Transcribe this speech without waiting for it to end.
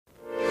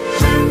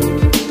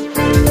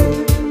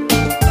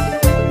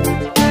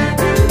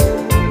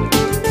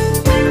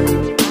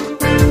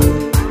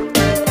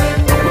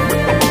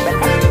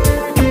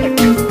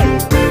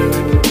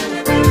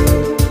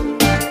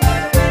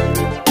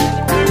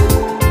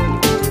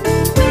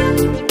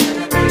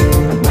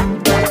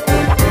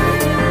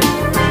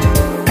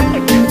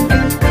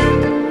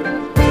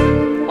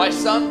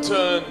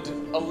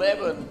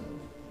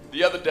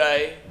other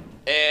day,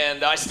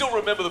 and I still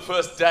remember the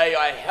first day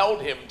I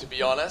held him, to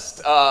be honest.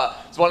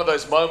 It's one of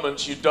those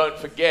moments you don't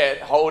forget,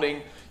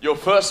 holding your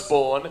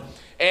firstborn.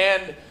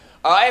 And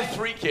I have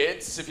 3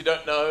 kids, if you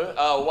don't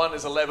know. One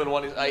is 11,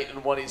 one is 8,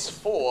 and one is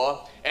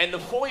 4. And the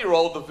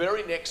 4-year-old, the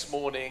very next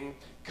morning,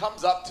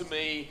 comes up to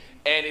me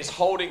and is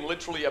holding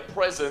literally a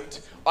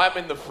present. I'm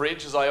in the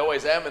fridge, as I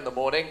always am in the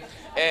morning,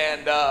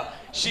 and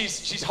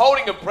she's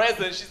holding a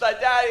present. She's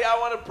like, "Daddy, I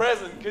want a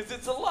present," because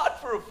it's a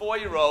lot for a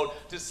 4-year-old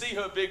to see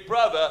her big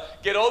brother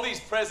get all these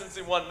presents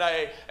in one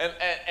day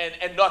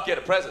and not get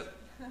a present.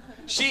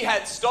 She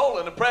had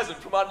stolen a present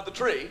from under the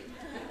tree.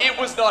 It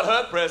was not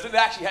her present. It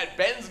actually had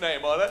Ben's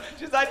name on it.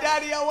 She's like,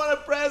 "Daddy, I want a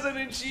present."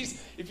 And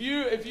if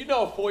you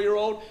know a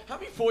 4-year-old, how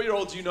many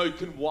 4-year-olds you know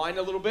can whine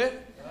a little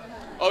bit?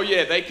 Oh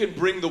yeah, they can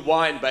bring the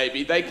wine,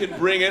 baby. They can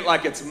bring it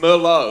like it's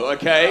Merlot,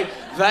 okay?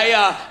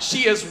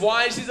 She is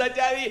wine. She's like,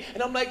 "Daddy,"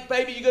 and I'm like,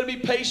 "Baby, you gotta be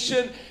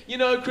patient. You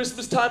know,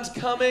 Christmas time's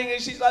coming."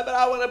 And she's like, "But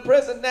I want a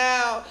present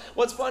now."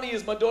 What's funny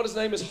is my daughter's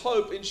name is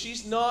Hope, and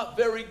she's not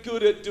very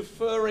good at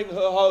deferring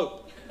her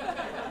hope.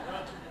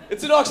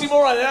 It's an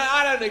oxymoron, and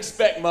I don't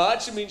expect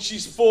much. I mean,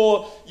 she's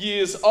 4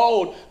 years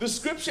old. The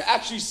scripture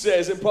actually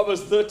says in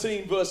Proverbs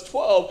 13, verse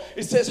 12,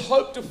 it says,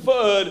 "Hope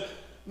deferred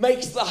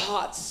makes the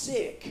heart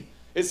sick."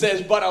 It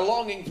says, "But a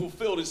longing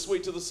fulfilled is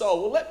sweet to the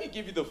soul." Well, let me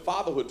give you the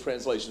fatherhood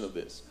translation of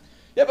this.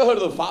 You ever heard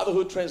of the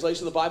fatherhood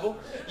translation of the Bible?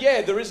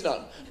 Yeah, there is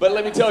none. But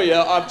let me tell you,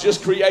 I've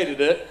just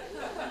created it.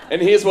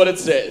 And here's what it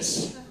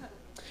says.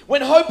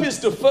 "When hope is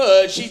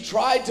deferred, she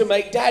tried to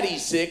make daddy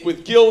sick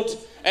with guilt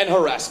and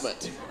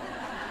harassment."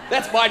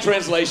 That's my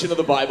translation of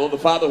the Bible, the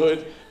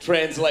fatherhood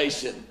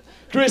translation.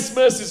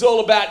 Christmas is all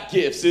about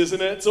gifts,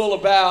 isn't it? It's all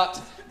about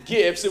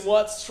gifts. And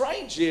what's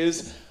strange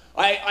is,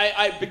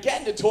 I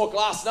began to talk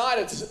last night.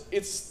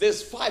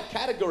 There's 5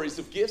 categories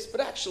of gifts,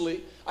 but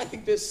actually I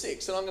think there's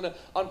 6, and I'm going to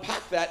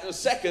unpack that in a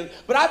second.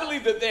 But I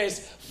believe that there's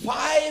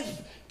 5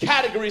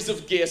 categories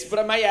of gifts, but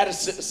I may add a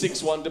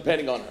 6th one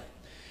depending on it.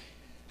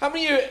 How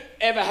many of you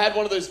ever had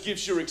one of those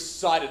gifts you're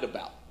excited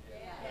about?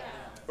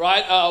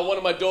 Right? One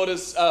of my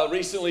daughters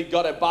recently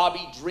got a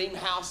Barbie dream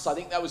house. I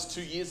think that was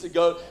 2 years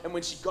ago. And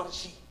when she got it,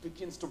 she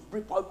begins to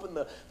rip open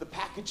the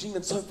packaging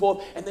and so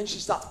forth. And then she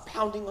starts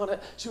pounding on it.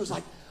 She was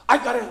like, "I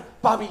got a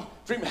Barbie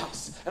dream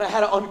house." And I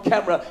had it on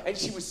camera, and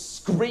she was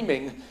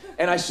screaming.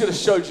 And I should have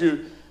showed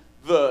you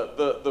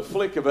the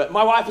flick of it.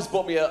 My wife has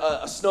bought me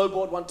a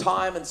snowboard one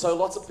time. And so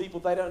lots of people,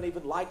 they don't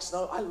even like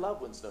snow. I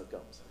love when snow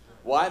comes.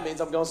 Why? It means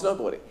I'm going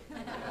snowboarding.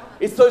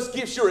 It's those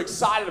gifts you're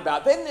excited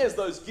about. Then there's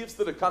those gifts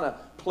that are kind of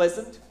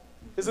pleasant,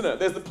 isn't it?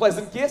 There's the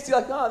pleasant gifts. You're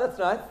like, "Oh, that's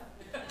nice.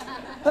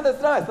 Oh,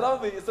 that's nice."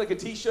 It's like a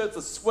t-shirt, it's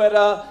a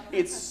sweater,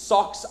 it's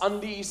socks,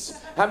 undies.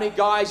 How many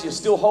guys you're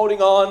still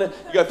holding on?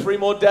 You got 3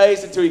 more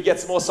days until you get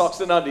some more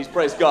socks and undies.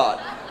 Praise God.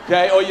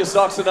 Okay, all your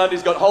socks and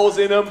undies got holes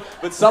in them,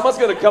 but someone's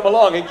going to come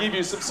along and give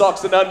you some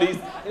socks and undies.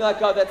 You're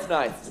like, "Oh, that's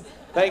nice.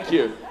 Thank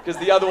you." Because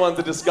the other ones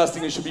are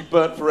disgusting and should be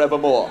burnt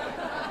forevermore.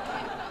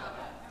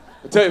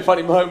 I'll tell you a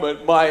funny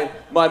moment. My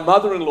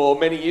mother-in-law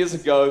many years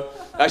ago,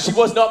 she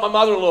was not my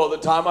mother-in-law at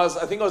the time. I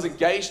think I was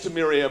engaged to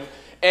Miriam,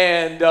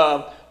 and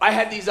I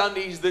had these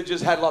undies that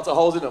just had lots of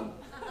holes in them.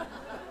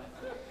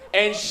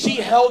 And she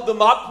held them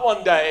up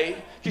one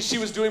day because she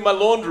was doing my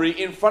laundry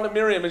in front of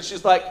Miriam, and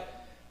she's like,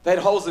 they had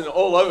holes in it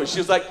all over. She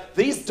was like,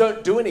 "These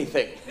don't do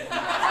anything.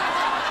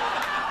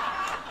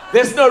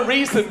 There's no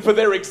reason for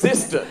their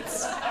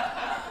existence."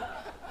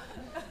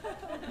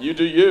 You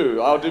do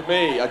you, I'll do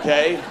me,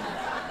 okay?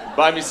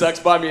 Buy me socks,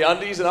 buy me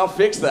undies, and I'll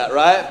fix that,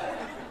 right?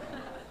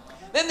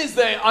 Then there's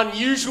the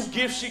unusual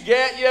gifts you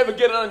get. You ever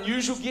get an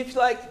unusual gift?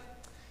 You're like,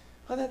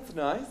 "Oh, that's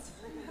nice."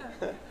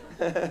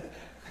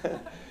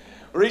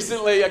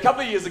 Recently, a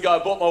couple of years ago, I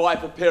bought my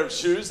wife a pair of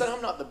shoes, and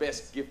I'm not the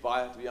best gift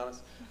buyer, to be honest.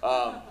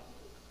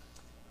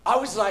 I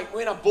was like,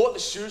 when I bought the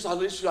shoes, I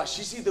literally like,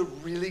 she's either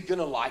really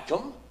gonna like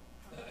them,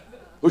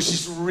 or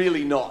she's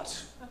really not.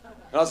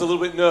 And I was a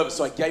little bit nervous,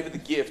 so I gave her the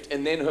gift,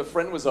 and then her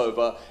friend was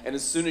over, and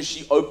as soon as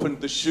she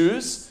opened the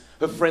shoes,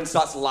 her friend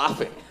starts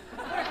laughing.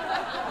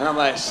 And I'm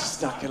like,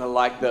 "She's not gonna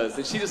like those."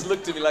 And she just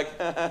looked at me like,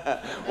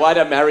 "Why'd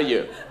I marry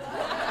you?"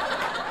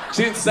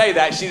 She didn't say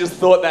that, she just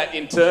thought that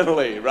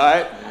internally,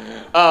 right?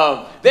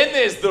 Then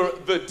there's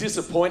the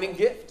disappointing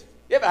gift.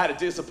 You ever had a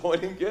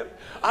disappointing gift?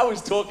 I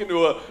was talking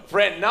to a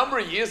friend a number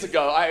of years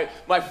ago.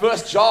 My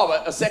first job,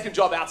 a second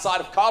job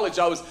outside of college,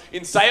 I was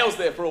in sales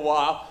there for a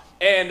while.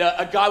 And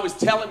a guy was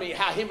telling me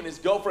how him and his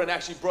girlfriend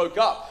actually broke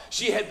up.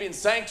 She had been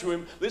saying to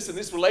him, "Listen,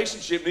 this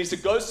relationship needs to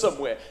go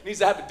somewhere. It needs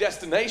to have a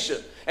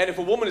destination." And if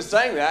a woman is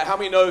saying that, how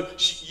many know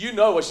you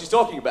know what she's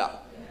talking about?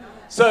 Yeah.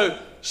 So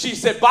she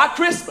said, "By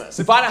Christmas,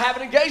 if I don't have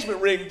an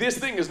engagement ring, this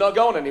thing is not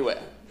going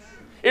anywhere."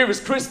 It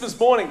was Christmas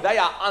morning. They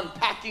are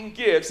unpacking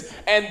gifts,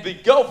 and the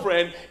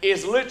girlfriend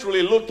is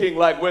literally looking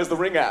like, "Where's the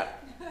ring at?"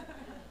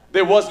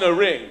 There was no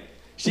ring.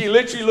 She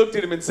literally looked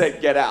at him and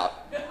said, "Get out."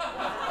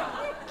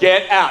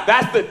 Get out.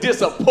 That's the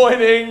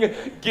disappointing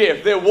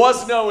gift. There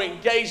was no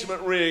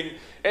engagement ring.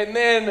 And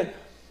then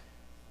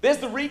there's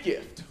the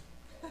re-gift.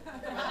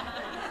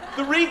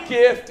 The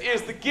re-gift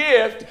is the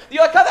gift.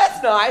 You're like, oh,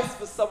 that's nice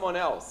for someone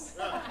else.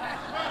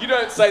 You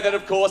don't say that,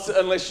 of course,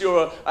 unless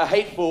you're a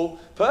hateful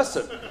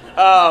person.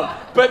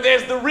 But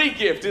there's the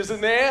re-gift,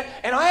 isn't there?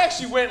 And I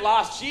actually went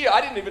last year.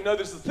 I didn't even know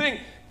this was a thing.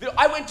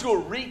 I went to a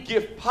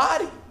re-gift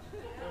party.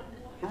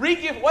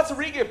 Re-gift, what's a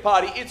re-gift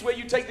party? It's where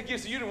you take the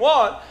gifts that you didn't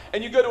want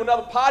and you go to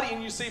another party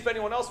and you see if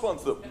anyone else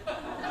wants them.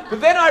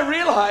 But then I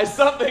realized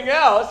something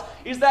else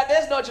is that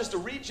there's not just a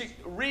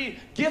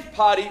re-gift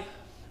party.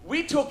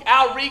 We took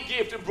our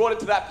re-gift and brought it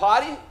to that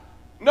party.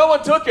 No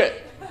one took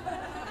it.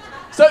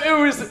 So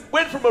it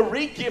went from a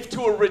re-gift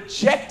to a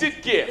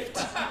rejected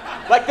gift.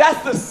 Like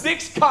that's the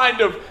sixth kind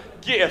of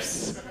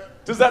gifts.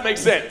 Does that make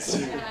sense?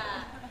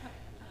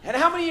 And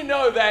how many of you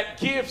know that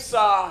gifts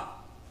are,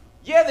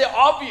 yeah, they're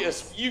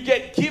obvious. You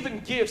get given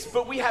gifts,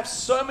 but we have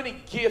so many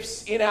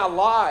gifts in our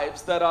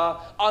lives that are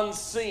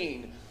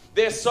unseen.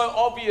 They're so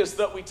obvious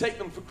that we take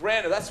them for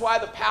granted. That's why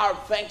the power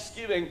of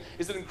Thanksgiving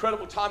is an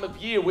incredible time of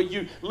year where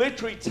you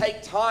literally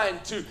take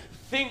time to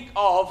think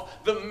of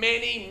the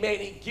many,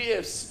 many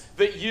gifts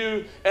that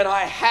you and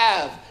I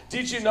have.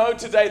 Did you know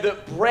today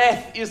that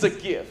breath is a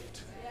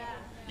gift? Yeah.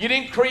 You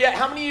didn't create,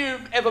 how many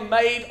of you ever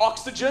made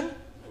oxygen?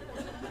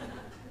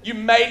 You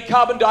made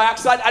carbon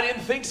dioxide? I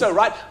didn't think so,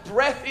 right?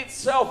 Breath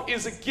itself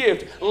is a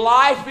gift.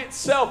 Life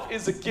itself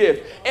is a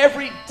gift.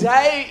 Every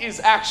day is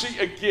actually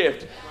a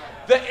gift.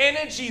 The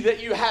energy that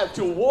you have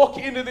to walk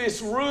into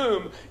this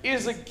room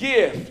is a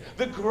gift.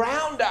 The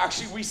ground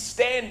actually we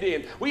stand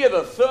in. We are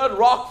the third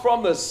rock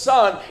from the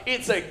sun.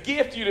 It's a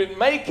gift. You didn't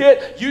make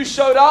it. You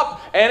showed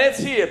up and it's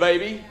here,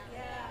 baby.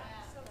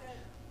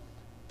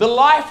 The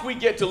life we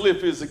get to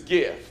live is a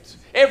gift.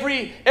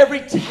 Every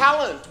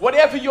talent,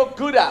 whatever you're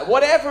good at,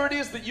 whatever it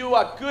is that you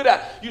are good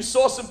at, you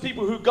saw some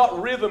people who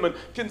got rhythm and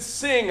can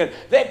sing and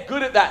they're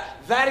good at that.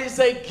 That is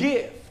a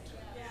gift.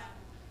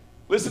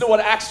 Listen to what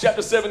Acts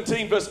chapter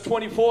 17 verse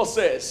 24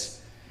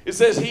 says. It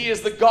says, He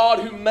is the God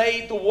who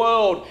made the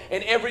world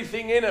and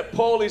everything in it.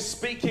 Paul is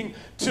speaking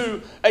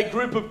to a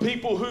group of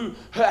people who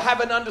have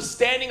an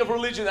understanding of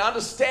religion, an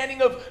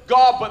understanding of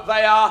God, but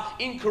they are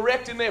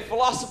incorrect in their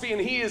philosophy, and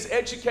he is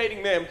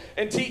educating them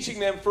and teaching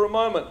them for a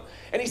moment.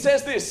 And he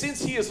says this,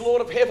 since he is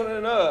Lord of heaven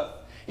and earth,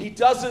 he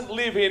doesn't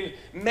live in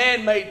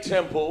man-made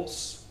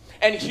temples,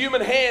 and human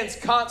hands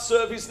can't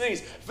serve his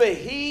needs, for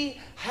he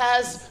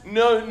has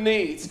no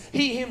needs.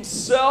 He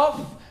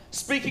himself,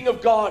 speaking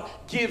of God,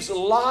 gives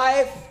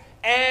life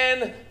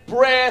and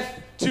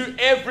breath to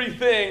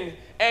everything,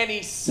 and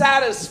he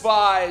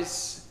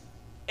satisfies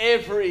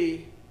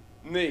every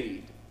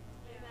need.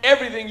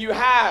 Everything you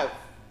have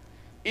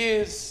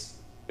is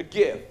a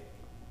gift.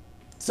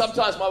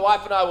 Sometimes my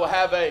wife and I will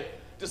have a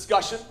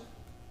discussion.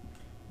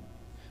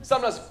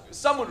 Sometimes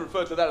some would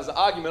refer to that as an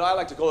argument. I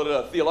like to call it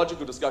a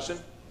theological discussion.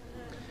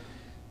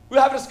 We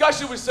have a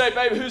discussion, we say,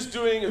 babe, who's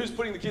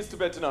putting the kids to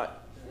bed tonight?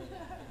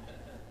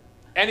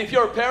 And if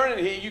you're a parent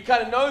in here, you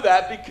kind of know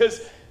that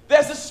because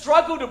there's a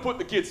struggle to put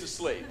the kids to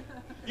sleep.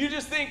 You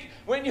just think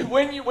when you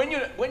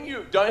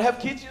don't have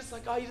kids, you're just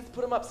like, oh, you just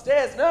put them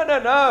upstairs.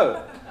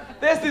 No.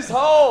 There's this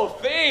whole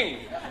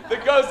thing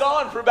that goes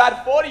on for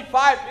about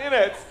 45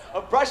 minutes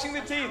of brushing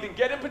the teeth and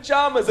getting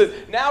pajamas and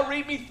now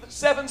read me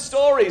 7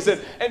 stories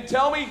and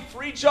tell me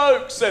 3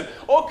 jokes and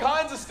all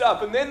kinds of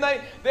stuff. And then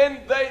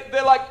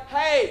they're like,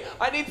 hey,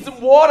 I need some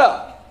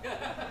water.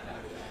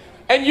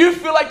 And you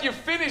feel like you're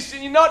finished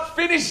and you're not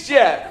finished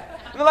yet.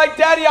 And they're like,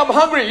 Daddy, I'm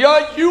hungry.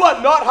 You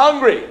are not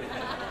hungry.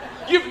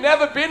 You've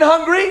never been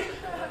hungry?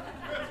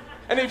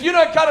 And if you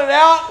don't cut it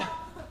out,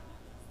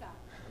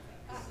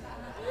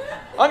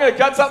 I'm going to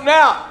cut something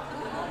out.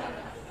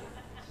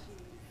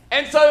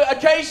 And so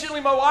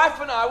occasionally my wife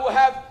and I will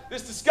have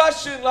this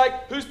discussion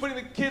like, who's putting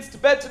the kids to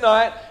bed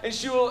tonight? And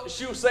she'll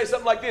say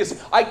something like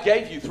this, I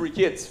gave you 3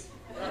 kids.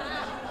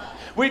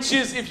 Which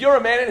is, if you're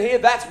a man in here,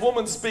 that's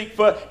woman speak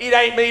for, it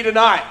ain't me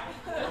tonight.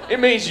 It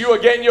means you are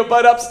getting your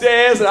butt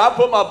upstairs and I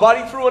put my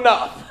body through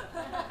enough.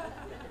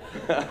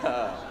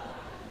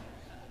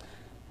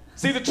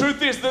 See, the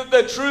truth is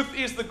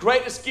the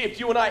greatest gift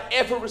you and I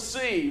ever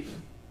receive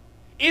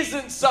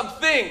isn't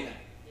something,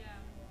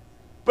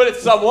 but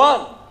it's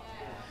someone.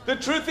 The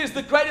truth is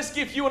the greatest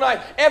gift you and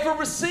I ever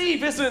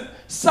receive isn't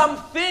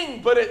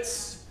something, but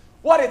it's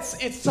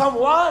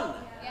someone.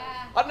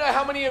 I don't know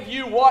how many of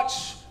you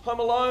watch Home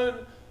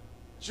Alone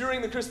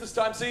during the Christmas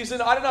time season.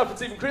 I don't know if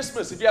it's even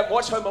Christmas if you haven't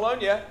watched Home Alone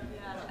yet.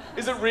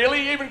 Is it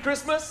really even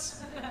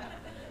Christmas?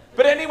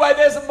 But anyway,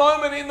 there's a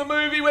moment in the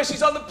movie where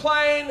she's on the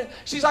plane.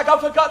 She's like, I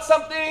forgot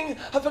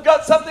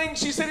something.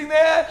 She's sitting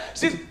there.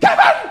 She's,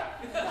 Kevin!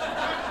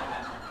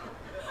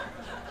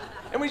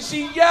 And when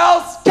she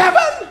yells,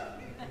 Kevin!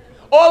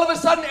 All of a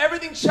sudden,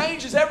 everything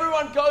changes.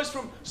 Everyone goes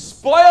from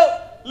spoiled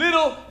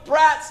little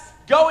brats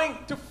going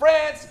to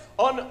France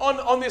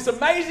on this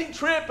amazing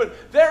trip, and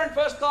they're in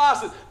first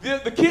class, and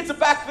the kids are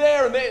back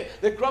there, and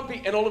they're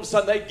grumpy, and all of a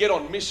sudden they get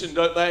on mission,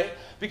 don't they?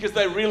 Because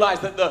they realize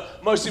that the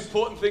most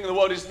important thing in the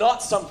world is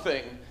not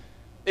something,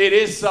 it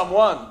is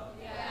someone.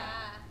 Yeah.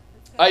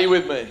 Are you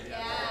with me?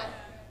 Yeah.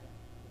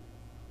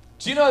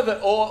 Do you know that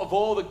of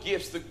all the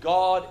gifts that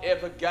God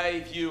ever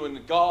gave you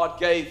and God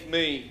gave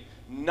me,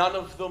 none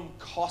of them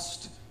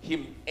cost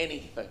him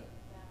anything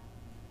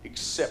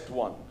except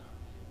one?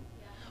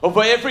 Of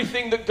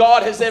everything that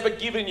God has ever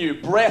given you,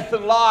 breath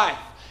and life,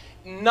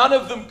 none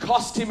of them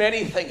cost him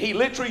anything. He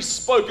literally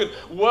spoke and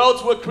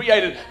worlds were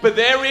created. But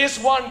there is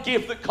one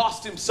gift that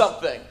cost him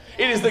something.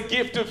 It is the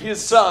gift of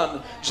his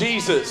son,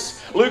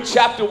 Jesus. Luke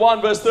chapter 1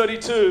 verse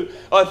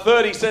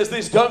 30 says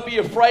this, "Don't be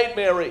afraid,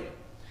 Mary.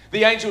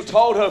 The angel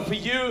told her, for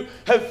you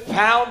have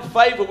found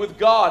favor with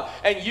God,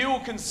 and you will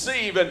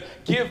conceive and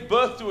give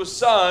birth to a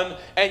son,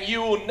 and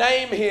you will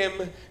name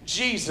him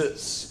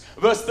Jesus."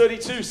 Verse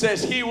 32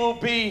 says, "He will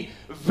be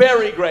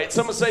very great."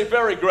 Someone say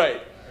very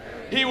great.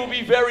 "He will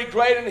be very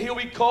great, and he'll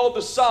be called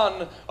the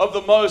Son of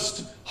the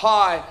Most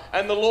High.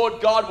 And the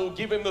Lord God will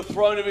give him the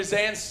throne of his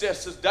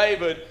ancestors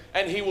David,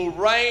 and he will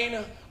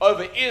reign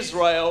over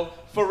Israel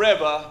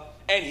forever,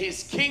 and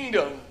his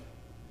kingdom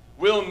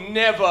will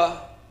never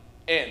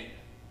end."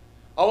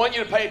 I want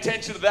you to pay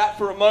attention to that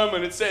for a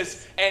moment. It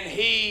says, "and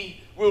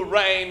he will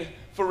reign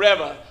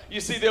forever." You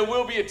see, there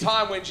will be a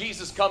time when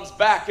Jesus comes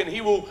back and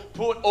he will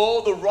put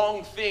all the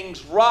wrong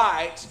things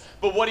right.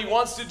 But what he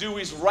wants to do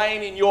is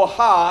reign in your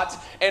heart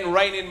and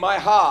reign in my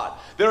heart.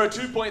 There are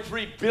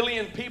 2.3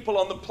 billion people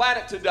on the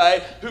planet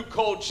today who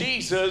call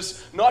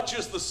Jesus not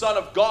just the Son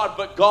of God,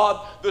 but God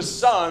the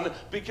Son,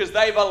 because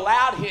they've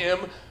allowed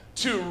him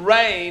to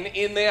reign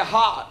in their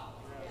heart.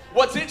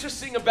 What's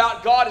interesting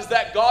about God is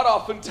that God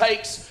often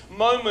takes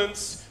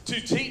moments to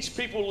teach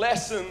people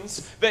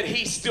lessons that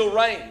he still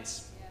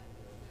reigns.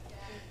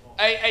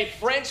 A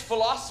French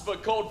philosopher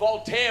called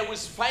Voltaire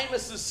was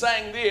famous as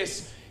saying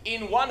this: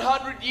 in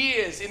 100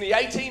 years, in the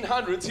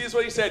 1800s, here's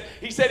what he said.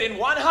 He said, in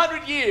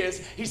 100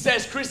 years, he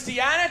says,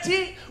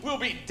 Christianity will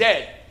be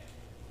dead.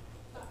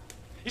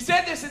 He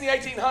said this in the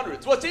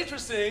 1800s. What's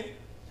interesting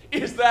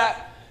is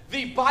that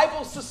the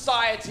Bible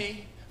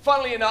Society,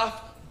 funnily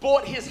enough,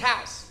 bought his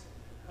house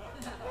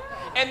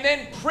and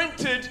then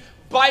printed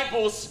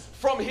Bibles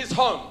from his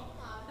home.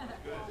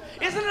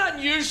 Isn't it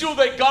unusual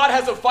that God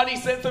has a funny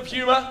sense of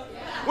humor?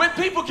 When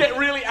people get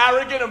really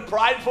arrogant and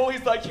prideful,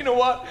 he's like, you know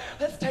what?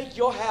 Let's take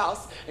your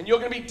house and you're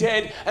going to be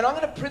dead and I'm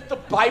going to print the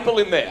Bible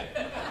in there.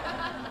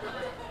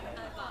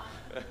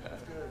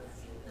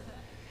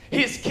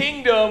 His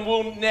kingdom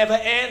will never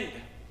end.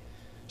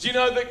 Do you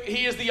know that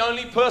he is the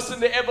only person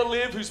to ever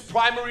live whose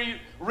primary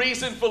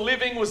reason for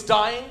living was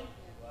dying?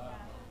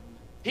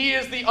 He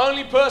is the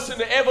only person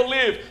to ever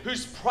live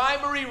whose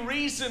primary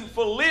reason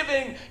for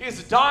living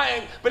is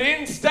dying, but he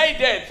didn't stay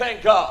dead,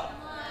 thank God.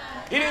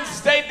 He didn't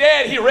stay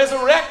dead. He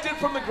resurrected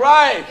from the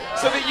grave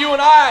so that you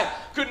and I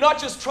could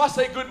not just trust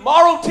a good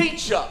moral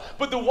teacher,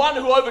 but the one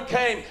who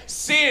overcame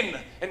sin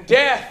and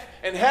death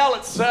and hell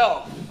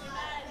itself.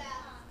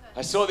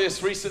 I saw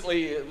this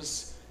recently. It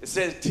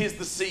says, "'Tis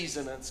the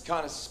season," and it's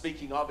kind of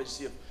speaking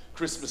obviously of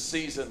Christmas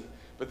season,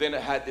 but then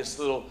it had this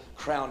little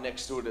crown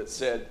next to it that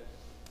said,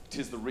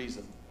 "'Tis the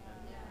reason."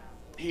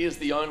 He is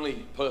the only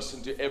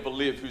person to ever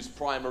live whose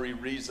primary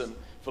reason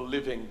for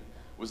living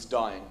was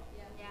dying.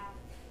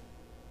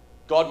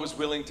 God was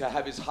willing to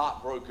have his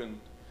heart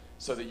broken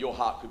so that your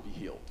heart could be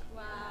healed.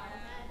 Wow.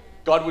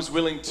 God was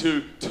willing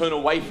to turn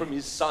away from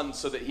his son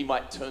so that he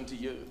might turn to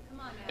you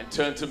and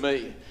turn to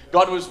me.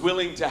 God was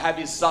willing to have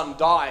his son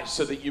die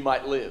so that you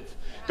might live.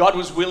 God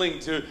was willing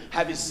to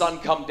have his son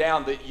come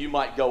down that you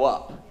might go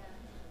up.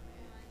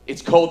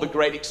 It's called the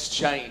Great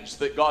Exchange,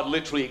 that God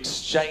literally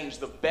exchanged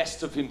the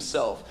best of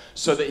himself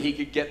so that he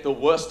could get the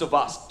worst of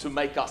us to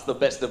make us the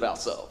best of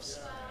ourselves.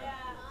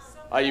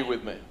 Are you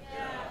with me?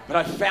 But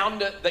I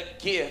found it that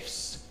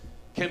gifts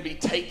can be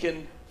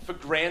taken for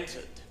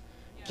granted.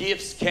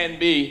 Gifts can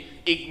be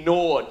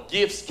ignored.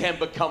 Gifts can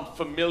become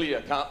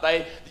familiar, can't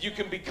they? You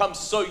can become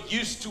so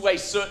used to a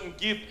certain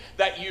gift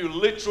that you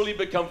literally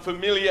become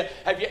familiar.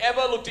 Have you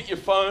ever looked at your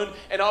phone?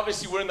 And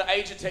obviously we're in the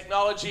age of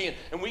technology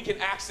and we can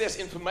access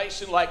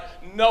information like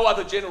no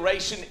other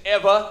generation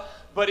ever.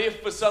 But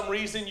if for some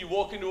reason you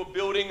walk into a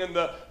building and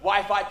the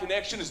Wi-Fi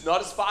connection is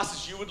not as fast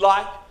as you would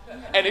like,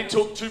 and it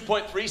took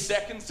 2.3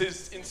 seconds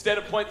instead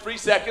of 0.3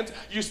 seconds,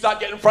 you start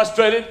getting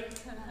frustrated.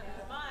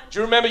 Do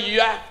you remember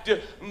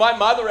my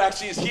mother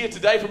actually is here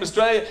today from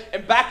Australia,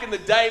 and back in the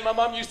day, my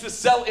mum used to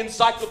sell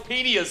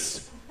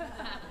encyclopedias.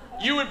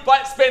 You would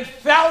spend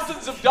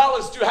thousands of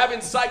dollars to have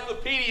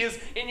encyclopedias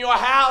in your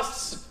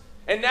house,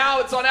 and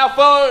now it's on our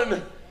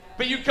phone.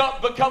 But you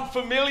can't become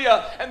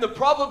familiar. And the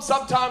problem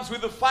sometimes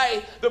with the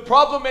faith, the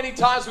problem many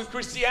times with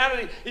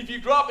Christianity, if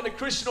you grow up in a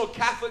Christian or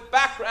Catholic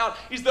background,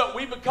 is that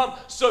we become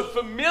so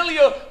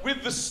familiar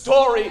with the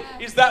story,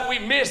 is that we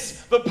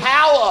miss the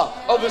power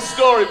of the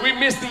story. We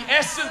miss the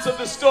essence of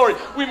the story.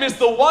 We miss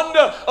the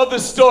wonder of the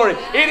story.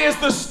 It is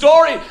the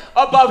story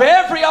above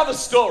every other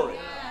story.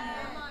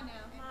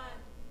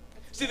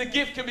 See, the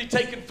gift can be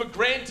taken for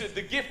granted.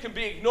 The gift can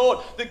be ignored.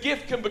 The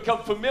gift can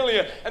become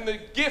familiar. And the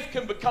gift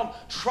can become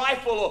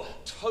trifle or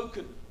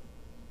token.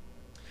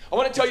 I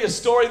want to tell you a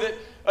story that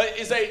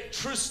is a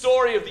true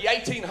story of the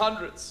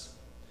 1800s.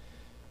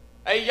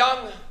 A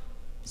young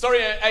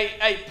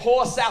a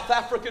poor South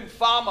African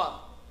farmer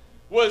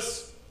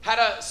had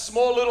a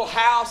small little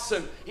house,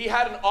 and he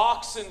had an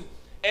ox,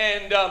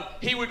 and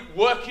he would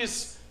work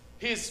his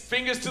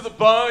fingers to the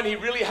bone. He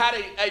really had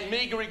a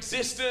meager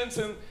existence.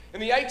 And in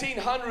the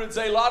 1800s,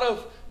 a lot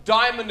of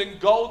diamond and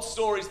gold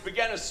stories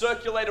began to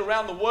circulate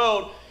around the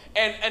world.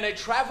 And a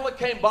traveler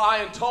came by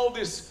and told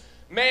this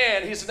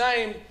man, his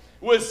name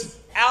was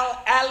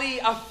Ali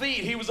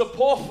Afid. He was a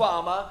poor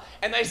farmer,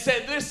 and they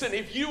said, listen,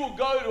 if you will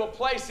go to a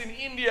place in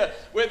India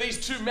where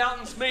these two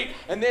mountains meet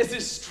and there's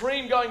this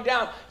stream going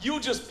down, you'll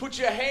just put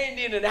your hand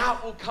in and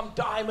out will come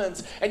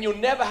diamonds, and you'll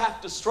never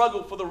have to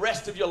struggle for the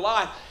rest of your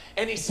life.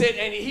 And he said,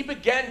 and he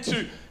began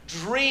to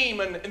dream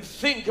and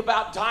think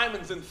about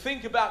diamonds and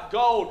think about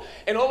gold.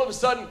 And all of a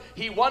sudden,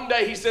 one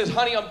day he says,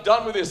 honey, I'm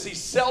done with this. He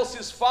sells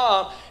his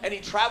farm and he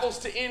travels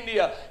to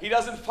India. He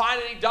doesn't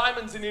find any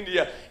diamonds in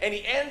India. And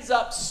he ends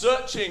up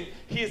searching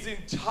his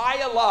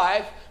entire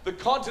life, the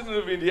continent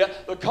of India,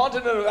 the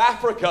continent of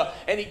Africa.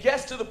 And he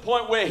gets to the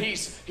point where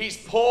he's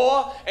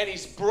poor and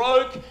he's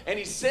broke, and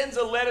he sends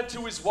a letter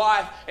to his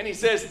wife and he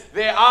says,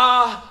 there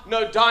are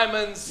no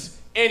diamonds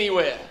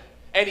anywhere.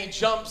 And he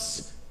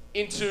jumps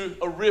into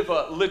a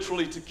river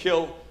literally to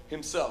kill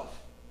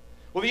himself.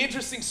 Well, the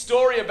interesting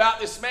story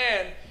about this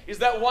man is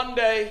that one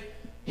day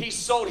he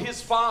sold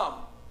his farm,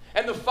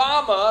 and the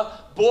farmer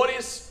bought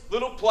his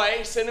little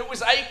place, and it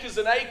was acres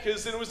and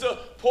acres, and it was a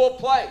poor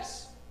place.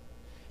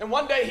 And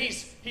one day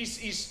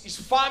he's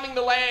farming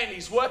the land,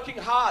 he's working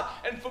hard,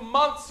 and for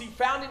months he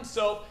found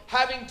himself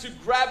having to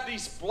grab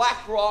these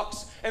black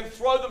rocks and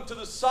throw them to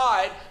the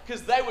side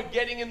because they were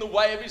getting in the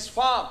way of his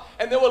farm.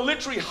 And there were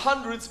literally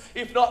hundreds,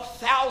 if not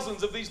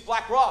thousands, of these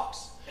black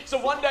rocks. So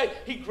one day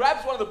he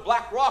grabs one of the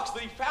black rocks,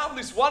 that he found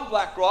this one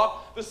black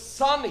rock, the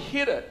sun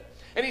hit it.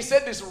 And he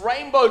said this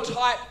rainbow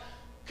type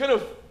kind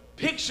of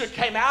picture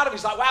came out of it.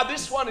 He's like, wow,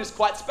 this one is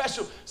quite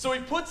special. So he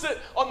puts it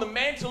on the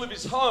mantle of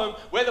his home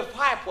where the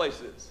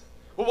fireplace is.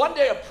 Well, one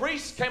day a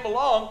priest came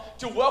along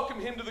to welcome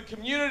him to the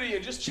community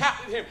and just chat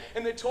with him.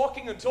 And they're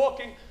talking and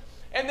talking.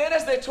 And then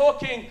as they're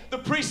talking, the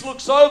priest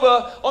looks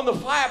over on the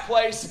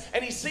fireplace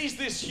and he sees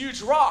this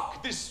huge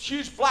rock, this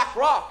huge black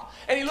rock.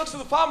 And he looks at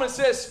the farmer and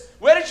says,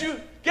 where did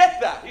you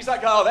get that? He's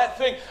like, oh, that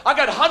thing. I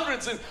got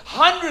hundreds and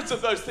hundreds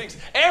of those things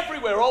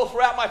everywhere, all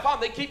throughout my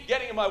farm. They keep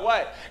getting in my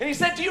way. And he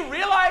said, do you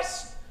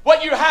realize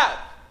what you have?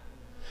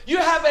 You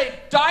have a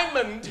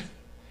diamond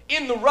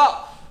in the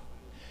rough.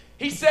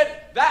 He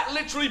said that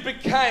literally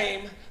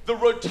became the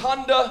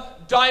Rotunda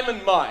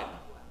diamond mine.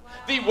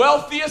 The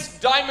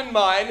wealthiest diamond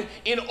mine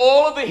in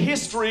all of the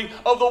history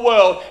of the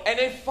world. And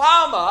a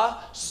farmer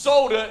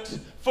sold it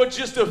for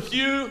just a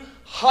few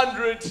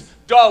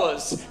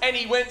 $100s. And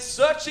he went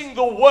searching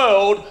the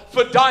world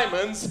for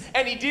diamonds,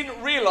 and he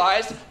didn't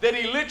realize that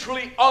he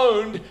literally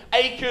owned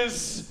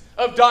acres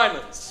of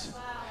diamonds.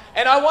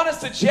 And I want to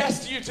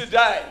suggest to you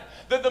today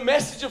that the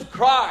message of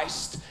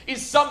Christ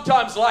is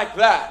sometimes like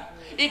that.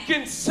 It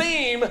can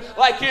seem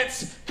like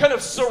it's kind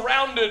of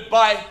surrounded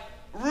by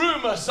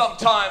rumor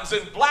sometimes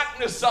and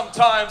blackness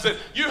sometimes, and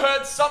you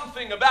heard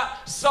something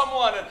about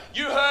someone, and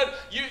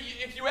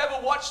if you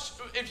ever watch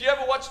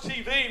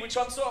TV, which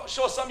I'm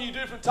sure some of you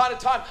do from time to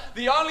time,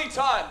 the only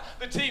time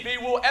the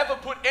TV will ever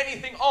put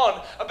anything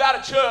on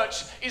about a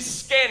church is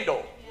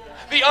scandal.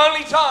 The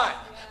only time.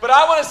 But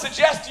I want to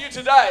suggest to you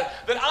today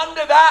that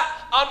under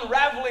that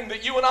unraveling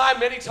that you and I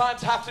many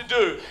times have to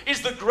do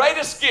is the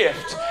greatest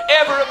gift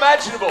ever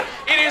imaginable.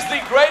 It is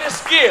the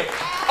greatest gift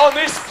on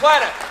this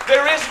planet.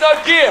 There is no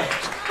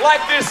gift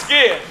like this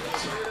gift.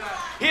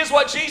 Here's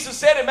what Jesus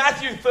said in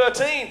Matthew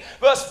 13,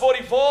 verse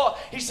 44.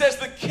 He says,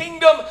 the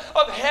kingdom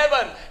of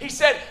heaven, he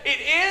said,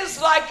 it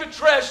is like a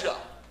treasure.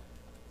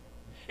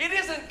 It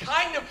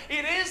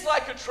is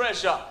like a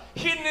treasure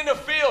hidden in a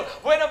field.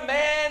 When a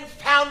man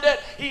found it,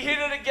 he hid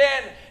it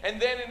again.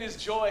 And then in his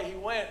joy, he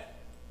went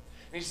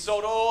and he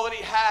sold all that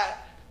he had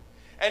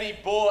and he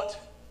bought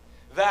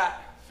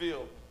that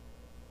field.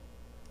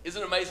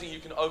 Isn't it amazing you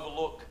can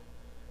overlook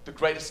the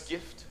greatest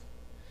gift?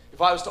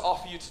 If I was to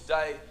offer you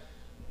today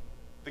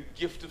the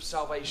gift of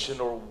salvation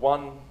or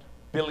 $1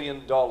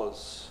 billion,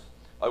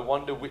 I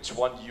wonder which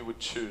one you would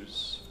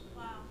choose.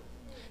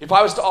 If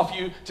I was to offer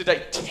you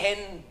today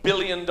 $10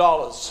 billion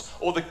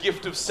or the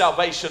gift of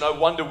salvation, I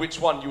wonder which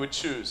one you would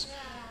choose.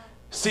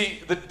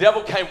 See, the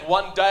devil came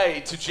one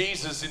day to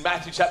Jesus in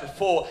Matthew chapter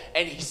 4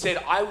 and he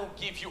said, I will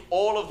give you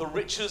all of the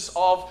riches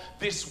of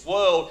this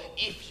world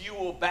if you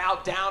will bow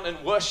down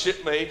and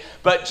worship me.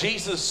 But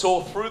Jesus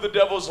saw through the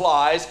devil's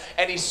lies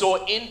and he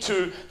saw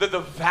into that the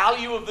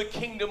value of the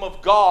kingdom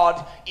of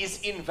God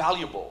is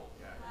invaluable.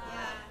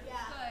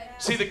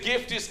 See, the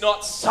gift is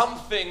not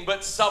something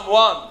but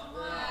someone.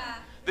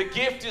 The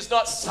gift is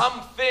not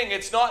something.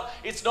 It's not,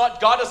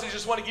 God doesn't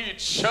just want to give you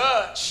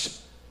church.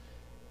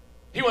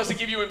 He wants to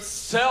give you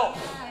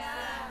himself.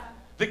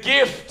 The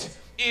gift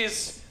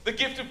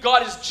of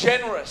God is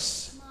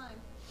generous.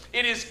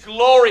 It is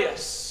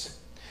glorious.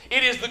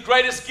 It is the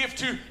greatest gift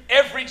to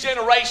every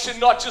generation,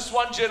 not just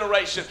one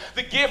generation.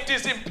 The gift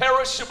is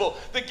imperishable.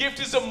 The gift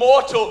is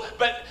immortal,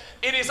 but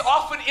it is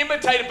often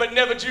imitated but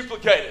never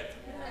duplicated.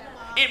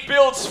 It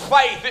builds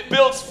faith. It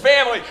builds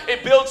family.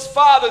 It builds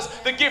fathers.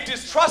 The gift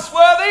is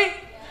trustworthy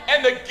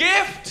and the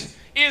gift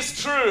is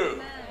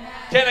true.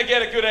 Can I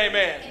get a good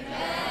amen?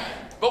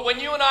 But when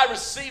you and I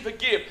receive a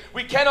gift,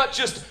 we cannot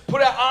just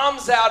put our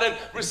arms out and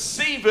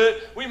receive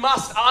it. We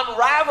must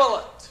unravel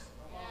it.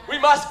 We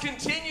must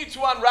continue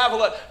to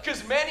unravel it,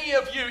 because many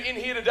of you in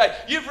here today,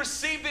 you've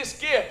received this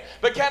gift.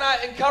 But can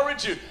I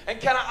encourage you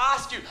and can I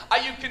ask you, are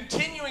you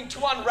continuing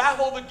to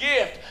unravel the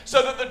gift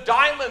so that the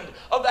diamond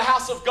of the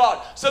house of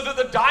God, so that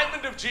the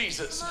diamond of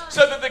Jesus,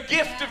 so that the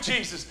gift of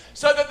Jesus,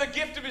 so that the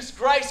gift of His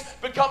grace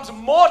becomes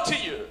more to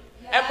you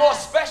and more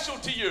special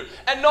to you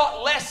and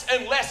not less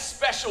and less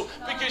special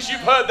because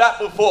you've heard that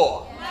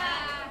before?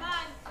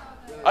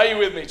 Are you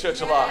with me,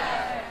 Church Alive?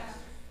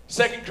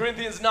 2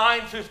 Corinthians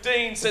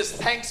 9:15 says,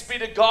 thanks be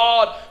to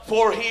God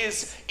for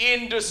His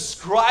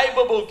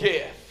indescribable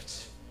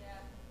gift.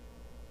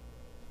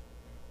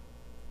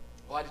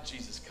 Why did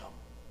Jesus come?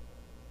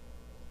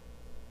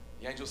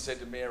 The angel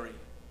said to Mary,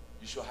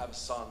 you shall have a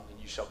son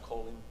and you shall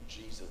call him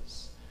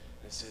Jesus.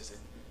 And it says,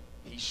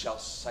 and He shall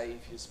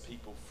save His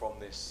people from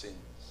their sins.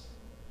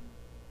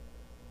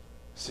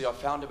 See, I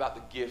found about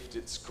the gift,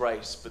 it's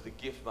grace, but the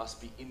gift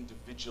must be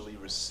individually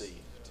received.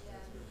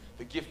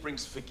 The gift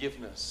brings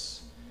forgiveness.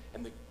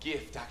 And the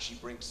gift actually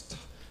brings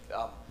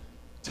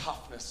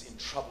toughness in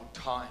troubled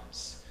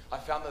times. I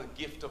found that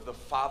the gift of the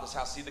Father's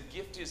house. See, the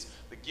gift is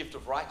the gift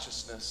of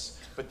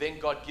righteousness, but then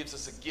God gives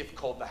us a gift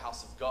called the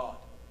house of God.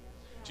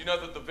 Do you know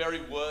that the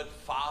very word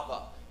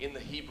Father in the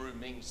Hebrew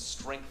means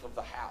strength of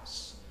the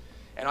house?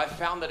 And I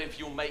found that if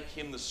you'll make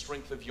Him the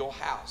strength of your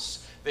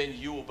house, then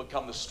you will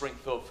become the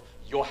strength of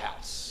your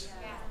house.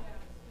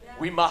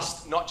 We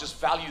must not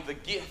just value the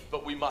gift,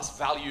 but we must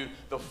value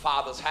the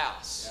Father's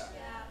house.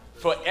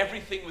 For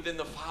everything within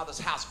the Father's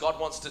house, God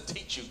wants to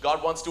teach you.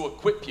 God wants to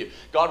equip you.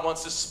 God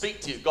wants to speak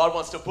to you. God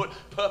wants to put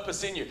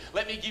purpose in you.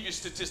 Let me give you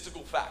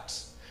statistical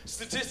facts.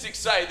 Statistics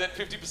say that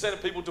 50%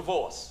 of people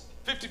divorce.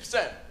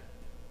 50%.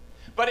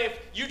 But if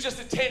you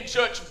just attend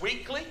church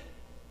weekly,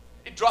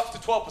 it drops to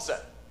 12%.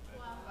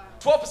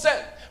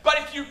 12%. But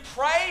if you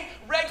pray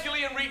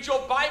regularly and read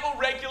your Bible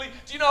regularly,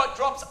 do you know it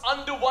drops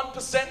under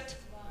 1%?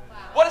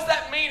 What does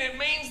that mean? It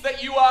means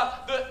that you are,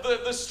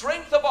 the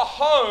strength of a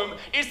home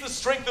is the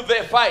strength of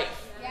their faith.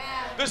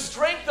 The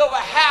strength of a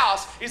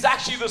house is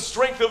actually the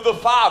strength of the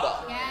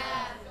Father.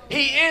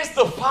 He is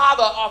the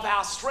Father of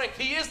our strength.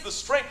 He is the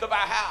strength of our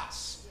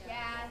house.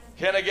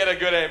 Can I get a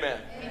good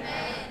amen?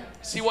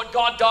 See, what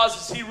God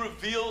does is He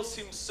reveals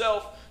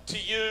Himself to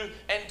you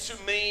and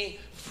to me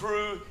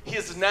through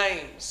His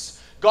names.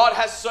 God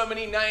has so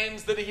many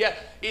names that it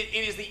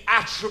is the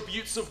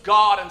attributes of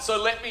God. And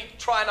so let me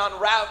try and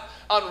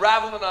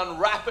unravel and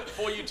unwrap it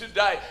for you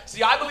today.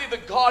 See, I believe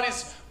that God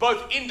is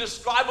both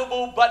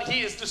indescribable, but He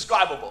is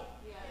describable.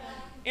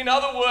 In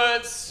other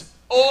words,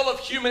 all of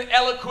human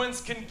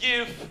eloquence can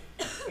give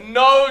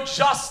no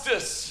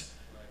justice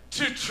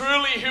to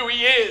truly who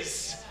He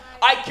is.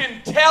 I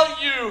can tell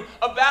you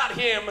about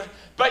Him,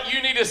 but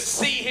you need to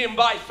see Him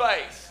by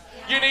faith.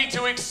 You need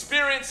to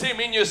experience Him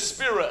in your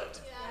spirit.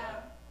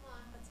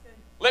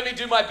 Let me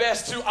do my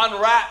best to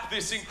unwrap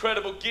this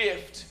incredible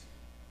gift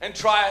and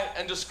try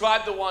and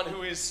describe the one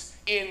who is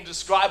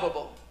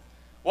indescribable.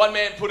 One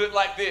man put it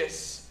like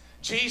this: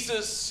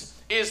 Jesus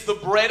is the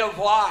bread of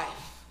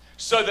life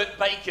so that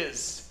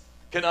bakers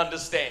can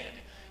understand.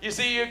 You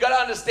see, you've got to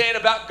understand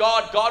about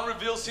God. God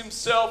reveals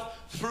Himself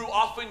through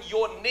often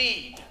your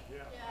need.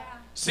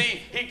 See,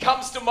 He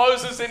comes to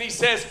Moses and He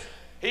says,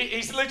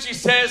 he literally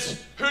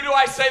says, who do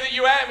I say that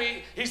you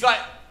am? He's like,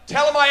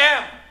 tell him I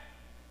am.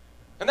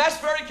 And that's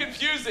very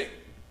confusing.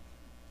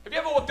 Have you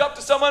ever walked up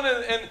to someone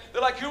and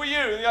they're like, who are you?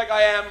 And you're like,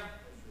 I am.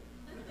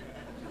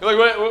 You're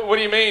like, what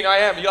do you mean, I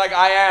am? You're like,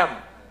 I am.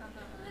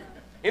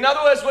 In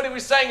other words, what he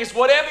was saying is,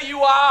 whatever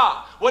you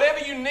are, whatever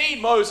you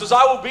need, Moses,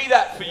 I will be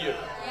that for you.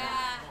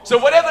 So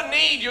whatever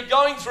need you're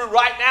going through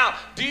right now,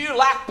 do you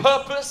lack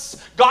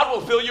purpose? God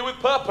will fill you with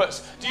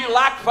purpose. Do you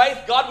lack faith?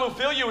 God will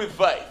fill you with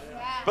faith.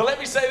 But let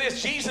me say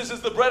this: Jesus is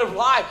the bread of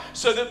life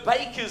so that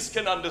bakers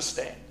can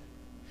understand.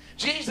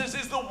 Jesus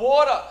is the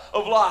water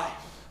of life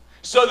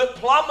so that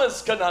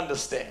plumbers can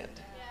understand.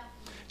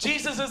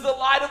 Jesus is the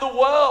light of the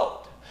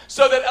world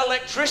so that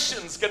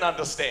electricians can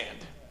understand.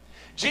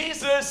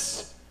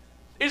 Jesus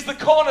is the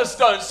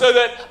cornerstone so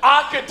that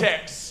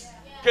architects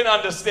can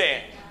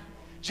understand.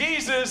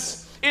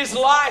 Jesus is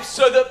life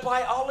so that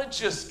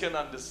biologists can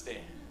understand.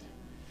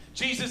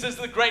 Jesus is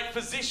the great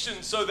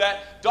physician so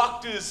that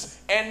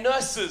doctors and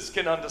nurses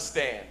can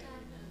understand.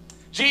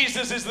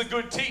 Jesus is the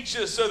good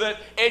teacher so that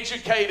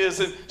educators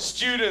and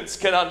students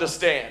can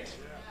understand.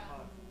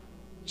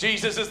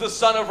 Jesus is the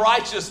Son of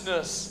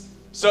righteousness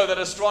so that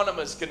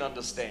astronomers can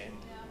understand.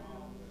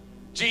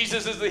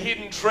 Jesus is the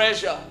hidden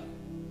treasure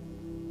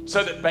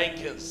so that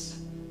bankers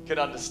can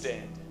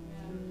understand.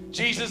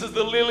 Jesus is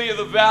the lily of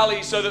the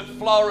valley so that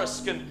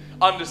florists can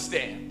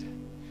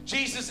understand.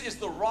 Jesus is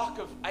the rock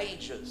of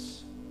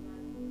ages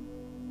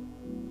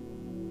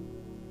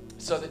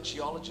so that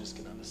geologists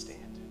can understand.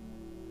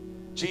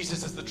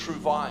 Jesus is the true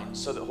vine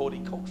so that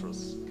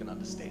horticulturists can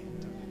understand.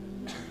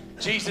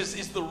 Jesus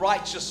is the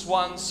righteous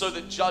one so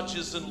that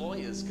judges and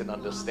lawyers can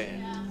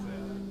understand.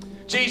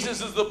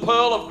 Jesus is the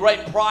pearl of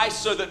great price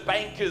so that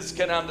bankers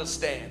can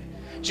understand.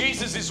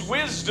 Jesus is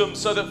wisdom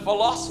so that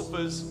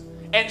philosophers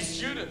and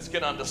students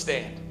can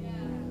understand.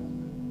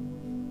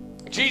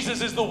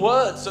 Jesus is the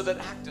word so that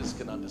actors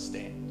can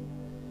understand.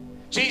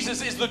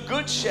 Jesus is the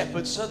good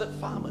shepherd so that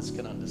farmers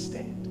can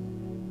understand.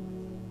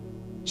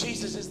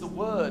 Jesus is the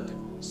word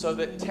so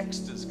that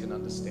texters can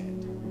understand.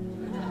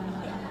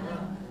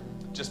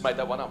 Just made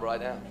that one up right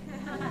now.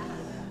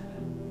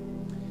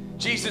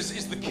 Jesus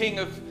is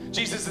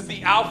Jesus is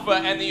the Alpha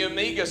and the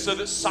Omega so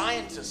that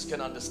scientists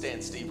can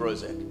understand, Steve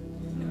Rozek.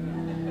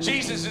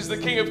 Jesus is the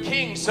King of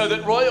Kings so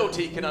that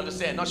royalty can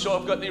understand. Not sure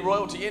I've got any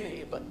royalty in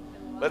here, but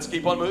let's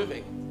keep on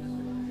moving.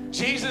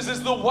 Jesus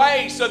is the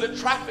way so that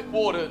traffic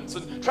wardens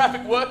and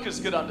traffic workers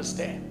can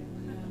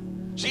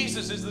understand.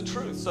 Jesus is the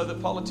truth so that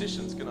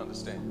politicians can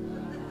understand.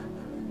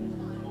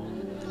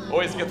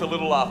 Always get the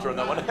little laughter on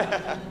that one.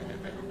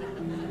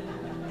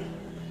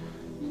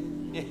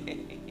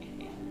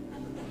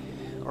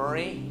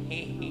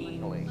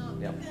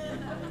 Yep.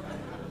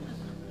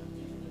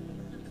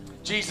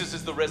 Jesus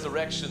is the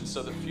resurrection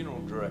so that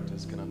funeral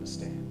directors can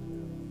understand.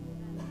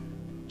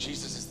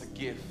 Jesus is the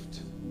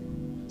gift.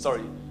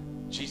 Sorry,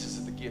 Jesus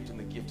is the gift, and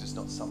the gift is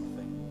not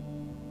something,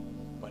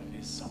 but it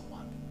is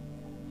someone.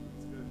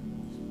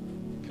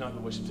 Can I have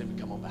the worship team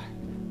to come on back,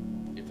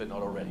 if they're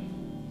not already?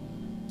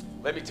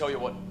 Let me tell you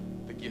what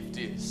the gift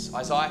is.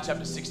 Isaiah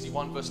chapter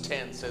 61 verse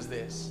 10 says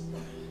this.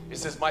 It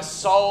says, my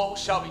soul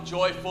shall be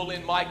joyful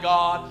in my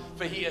God,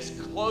 for he has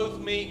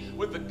clothed me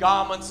with the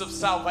garments of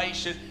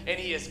salvation, and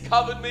he has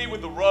covered me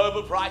with the robe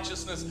of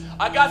righteousness.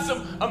 I got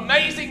some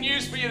amazing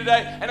news for you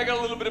today, and I got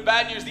a little bit of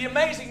bad news. The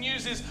amazing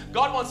news is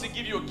God wants to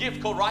give you a gift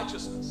called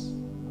righteousness.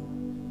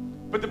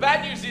 But the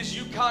bad news is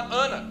you can't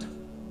earn it.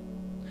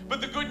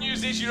 But the good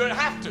news is you don't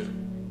have to.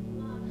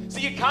 So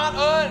you can't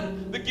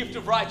earn the gift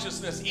of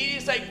righteousness. It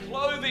is a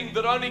clothing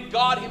that only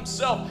God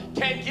himself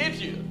can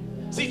give you.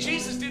 See,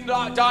 Jesus didn't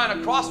die on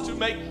a cross to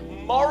make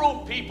moral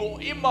people,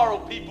 immoral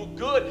people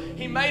good.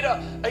 He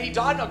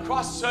died on a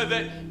cross so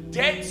that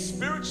dead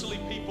spiritually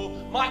people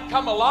might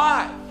come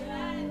alive.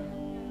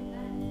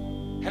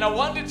 And I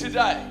wonder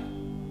today,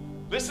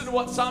 listen to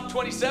what Psalm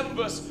 27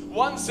 verse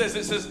 1 says.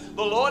 It says,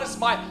 the Lord is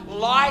my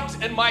light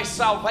and my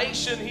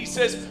salvation. He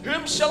says,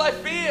 whom shall I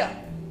fear?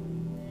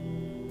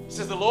 It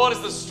says, the Lord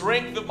is the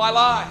strength of my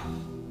life.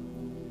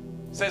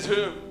 It says,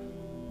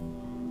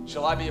 whom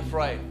shall I be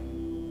afraid?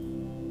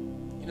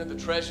 You know, the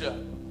treasure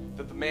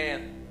that the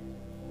man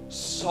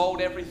sold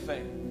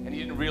everything, and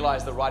he didn't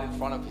realize that right in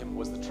front of him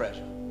was the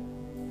treasure.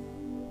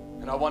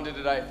 And I wonder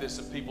today if there's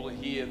some people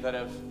here that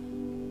have,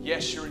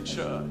 yes, you're in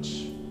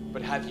church,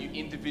 but have you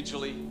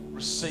individually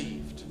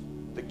received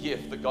the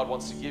gift that God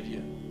wants to give you?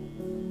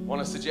 I want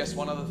to suggest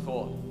one other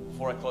thought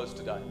before I close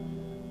today.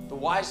 The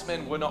wise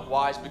men were not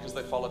wise because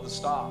they followed the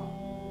star.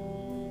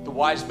 The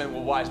wise men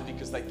were wise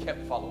because they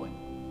kept following.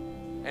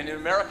 And in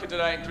America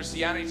today, in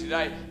Christianity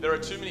today, there are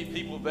too many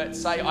people that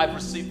say, I've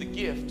received the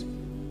gift,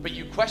 but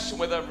you question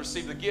whether they've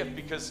received the gift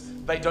because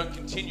they don't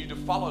continue to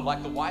follow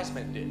like the wise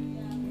men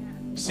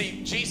did.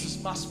 See,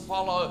 Jesus must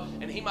follow,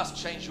 and he must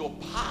change your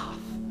path.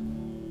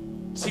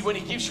 See, when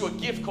he gives you a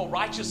gift called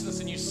righteousness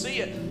and you see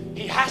it,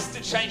 he has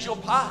to change your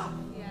path.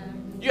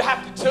 You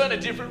have to turn a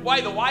different way.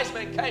 The wise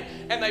men came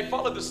and they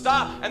followed the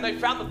star and they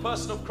found the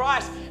person of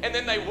Christ, and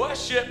then they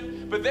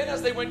worshiped. But then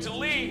as they went to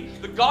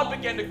leave, the God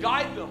began to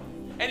guide them.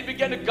 And he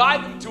began to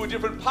guide them to a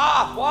different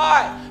path.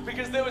 Why?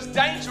 Because there was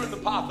danger in the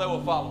path they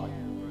were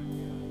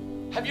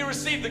following. Have you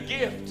received the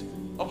gift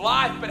of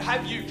life, but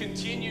have you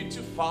continued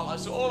to follow?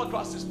 So all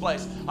across this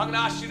place, I'm going to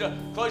ask you to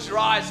close your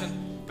eyes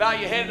and bow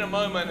your head in a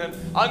moment. And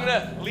I'm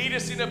going to lead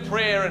us in a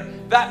prayer.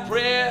 And that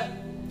prayer,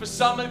 for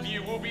some of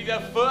you, will be the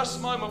first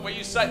moment where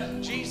you say,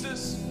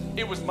 Jesus,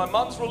 it was my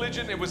mum's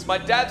religion. It was my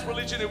dad's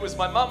religion. It was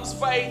my mum's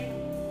faith.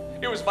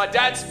 It was my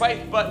dad's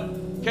faith. But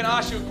can I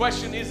ask you a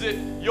question? Is it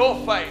your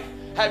faith?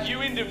 Have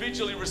you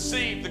individually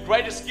received the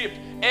greatest gift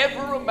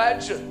ever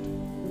imagined?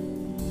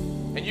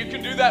 And you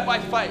can do that by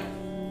faith.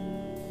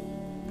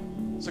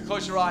 So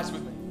close your eyes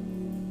with me.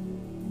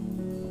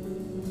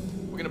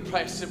 We're going to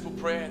pray a simple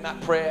prayer, and that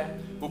prayer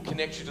will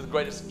connect you to the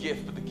greatest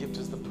gift, but the gift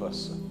is the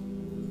person.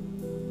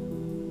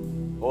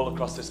 All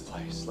across this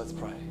place, let's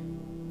pray.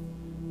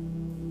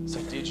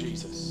 Say, dear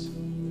Jesus,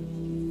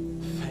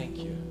 thank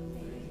you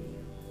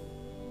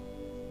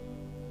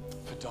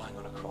for dying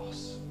on a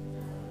cross,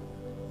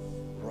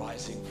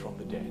 rising from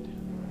the dead.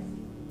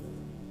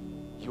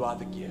 You are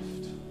the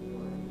gift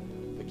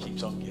that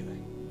keeps on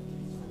giving.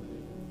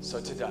 So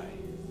today,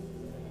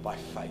 by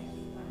faith,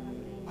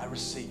 I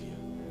receive you.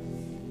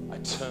 I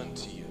turn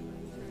to you.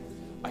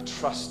 I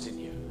trust in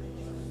you.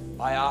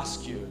 I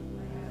ask you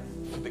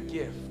for the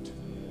gift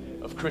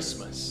of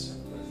Christmas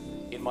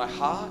in my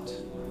heart,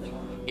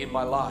 in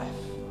my life,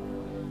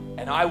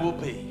 and I will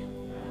be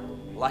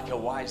like a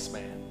wise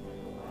man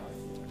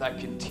that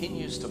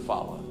continues to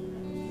follow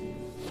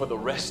for the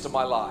rest of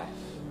my life.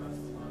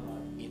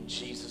 In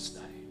Jesus'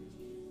 name.